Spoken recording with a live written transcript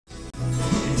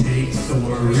a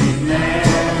worried man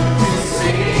to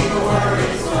sing a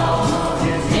worried song.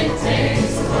 It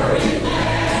takes a worried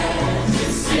man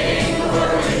to sing a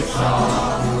worried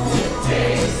song. It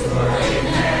takes a worried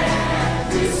man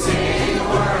to sing a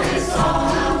worried song.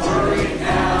 I'm worried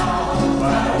now,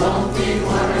 but I won't be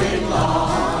worried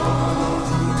long.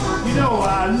 You know,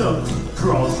 I looked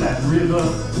across that river,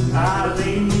 I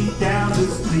lay me down to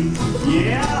sleep.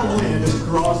 Yeah, I went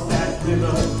across that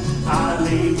river, I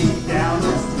lay me down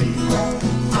to sleep.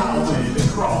 I went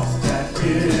across that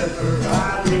river,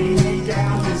 I lay me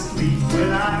down to sleep.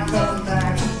 When I come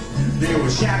back, there were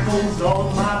shackles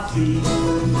on my feet.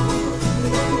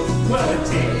 Well, it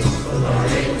takes a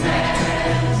worried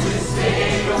man to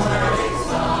sing a worried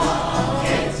song.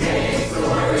 It takes a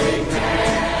worried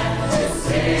man to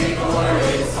sing a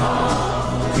worried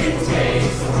song. It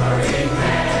takes a worried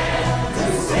man to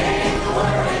sing a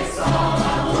worried song.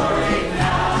 I'm worried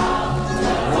now,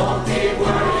 I won't be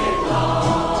worried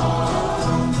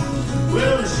long.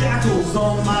 Well, the shackles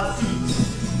on my feet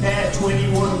had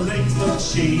 21 links of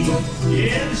chain.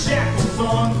 Yeah, the shackles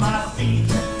on my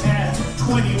feet had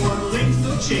 21 links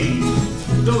of chain.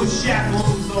 Those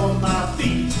shackles on my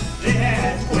feet, they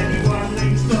had 21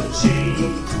 links of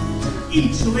chain.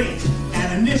 Each link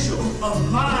an initial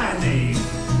of my name.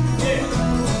 Yeah.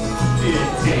 It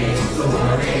takes a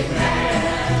worried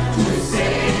man to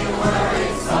sing a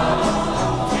worried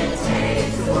song. It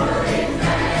takes a worried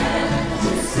man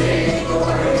to sing a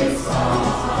worried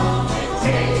song. It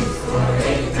takes a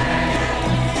worried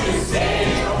man to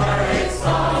sing a worried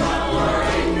song. I'm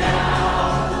worried now,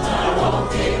 I won't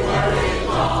be worried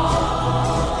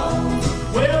long.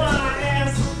 Well, I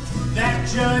asked that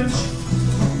judge,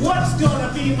 what's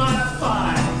gonna be my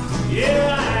fine?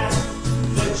 Yeah, I asked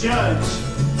the judge,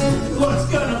 what's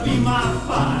gonna be my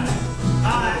fine? I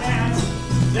asked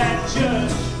that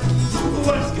judge,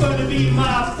 what's gonna be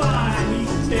my fine? He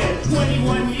said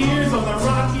 21 years on the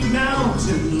Rocky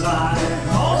Mountain line.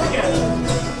 All together.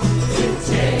 It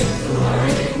takes a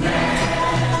worried man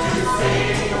to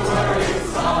sing a worried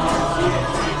song.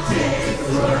 It takes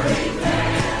a worried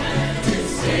man to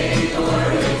sing a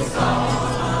worried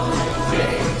song. It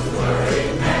takes a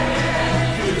worried man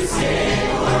to sing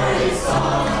a worried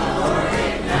song. I'm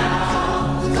worried now,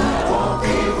 I won't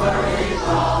be worried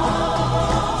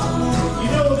long. You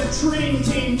know, the train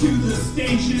came to the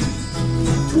station,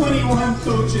 21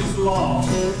 coaches long.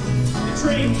 The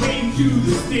train came to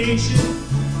the station,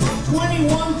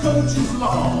 21 coaches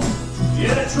long.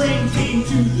 Yeah, the train came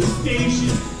to the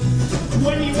station,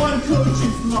 21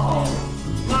 coaches long.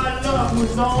 My love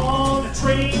was on the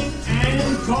train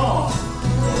and gone.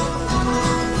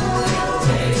 It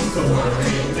takes a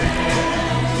worried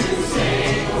man to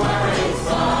sing a worried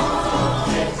song.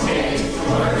 It takes a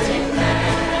worried man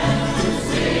to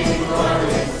sing a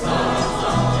worried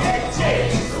song. It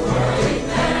takes a worried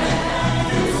man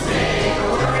to sing a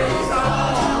worried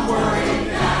song. I'm worried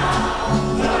now,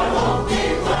 but I won't be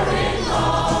worried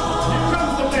long. Here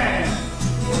comes the band.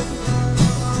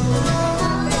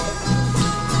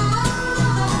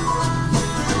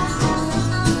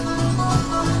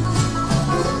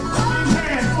 Big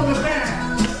hand for the band.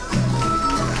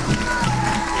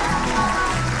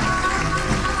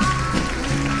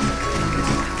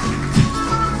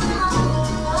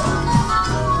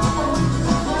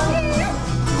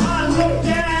 I looked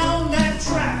down that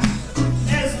track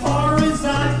as far as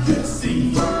I could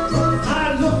see.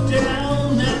 I looked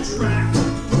down that track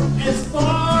as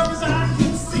far as I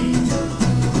could see.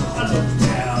 I looked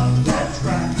down that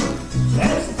track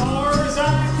as far as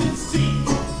I could see.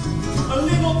 A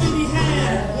little bitty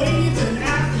hand waving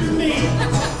after me.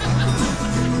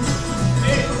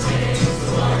 It takes a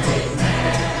worried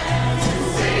man to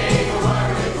sing a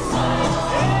worried song.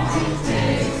 It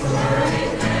takes a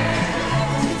worried man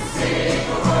to sing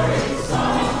a worried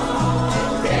song.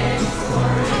 It takes a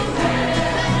worried man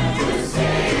to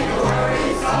sing a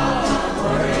worried song. I'm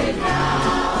worried now,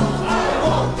 I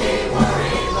won't be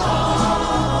worried long.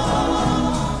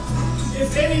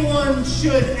 If anyone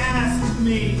should ask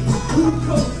me who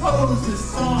composed this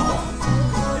song,